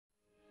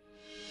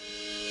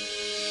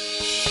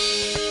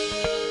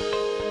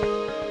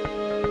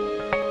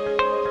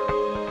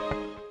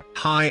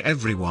Hi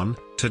everyone,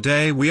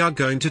 today we are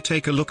going to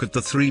take a look at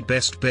the 3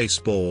 best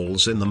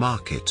baseballs in the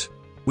market.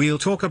 We'll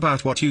talk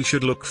about what you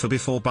should look for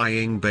before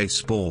buying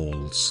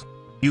baseballs.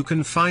 You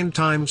can find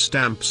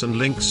timestamps and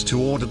links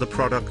to order the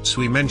products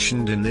we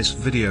mentioned in this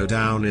video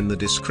down in the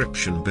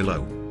description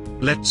below.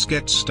 Let's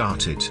get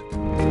started.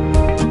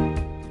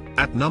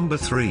 At number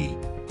 3.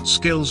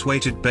 Skills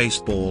weighted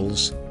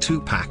baseballs,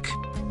 2-pack.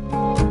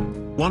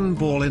 One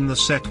ball in the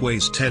set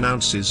weighs 10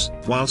 ounces,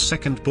 while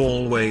second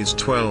ball weighs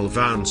 12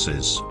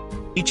 ounces.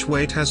 Each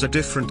weight has a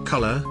different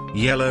color,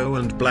 yellow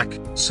and black,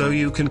 so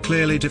you can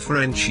clearly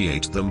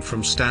differentiate them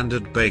from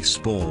standard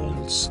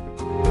baseballs.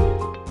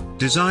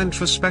 Designed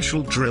for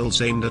special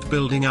drills aimed at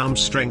building arm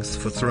strength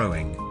for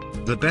throwing.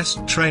 The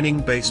best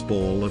training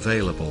baseball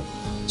available.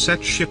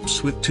 Set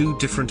ships with 2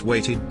 different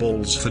weighted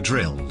balls for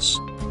drills.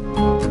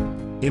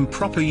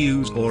 Improper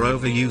use or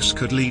overuse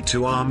could lead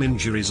to arm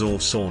injuries or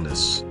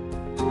soreness.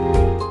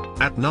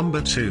 At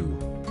number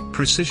 2.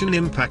 Precision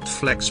Impact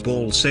Flex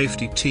Ball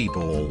Safety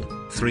T-Ball,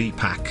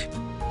 3-pack.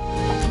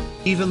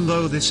 Even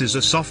though this is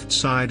a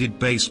soft-sided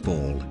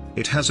baseball,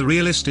 it has a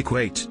realistic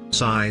weight,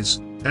 size,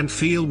 and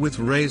feel with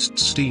raised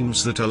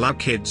steams that allow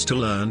kids to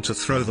learn to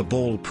throw the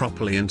ball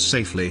properly and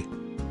safely.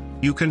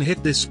 You can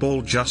hit this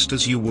ball just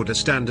as you would a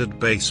standard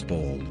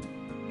baseball.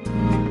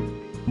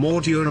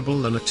 More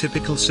durable than a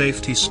typical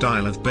safety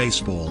style of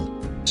baseball.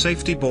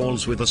 Safety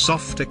balls with a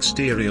soft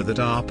exterior that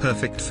are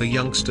perfect for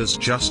youngsters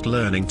just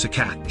learning to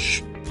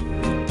catch.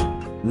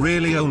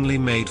 Really only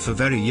made for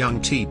very young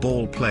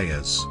T-ball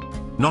players.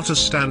 Not a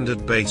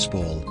standard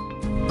baseball.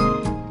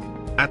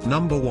 At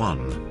number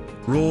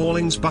 1.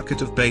 Rawlings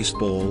Bucket of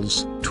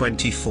Baseballs,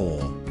 24.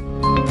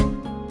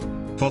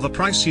 For the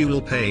price you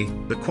will pay,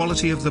 the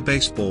quality of the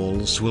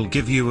baseballs will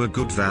give you a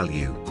good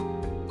value.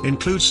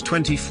 Includes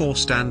 24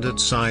 standard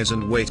size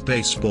and weight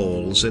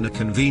baseballs in a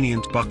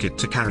convenient bucket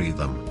to carry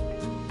them.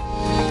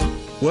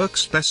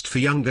 Works best for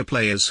younger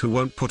players who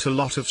won't put a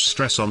lot of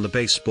stress on the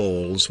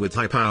baseballs with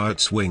high-powered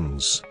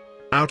swings.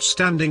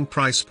 Outstanding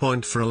price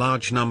point for a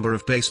large number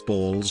of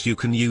baseballs you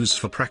can use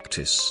for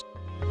practice.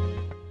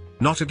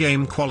 Not a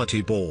game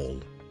quality ball.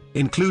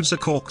 Includes a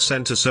cork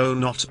center so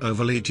not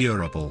overly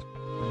durable.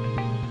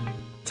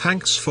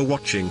 Thanks for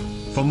watching.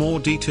 For more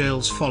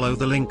details follow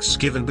the links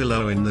given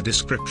below in the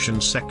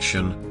description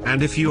section,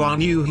 and if you are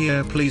new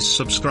here please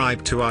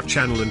subscribe to our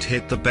channel and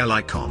hit the bell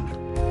icon.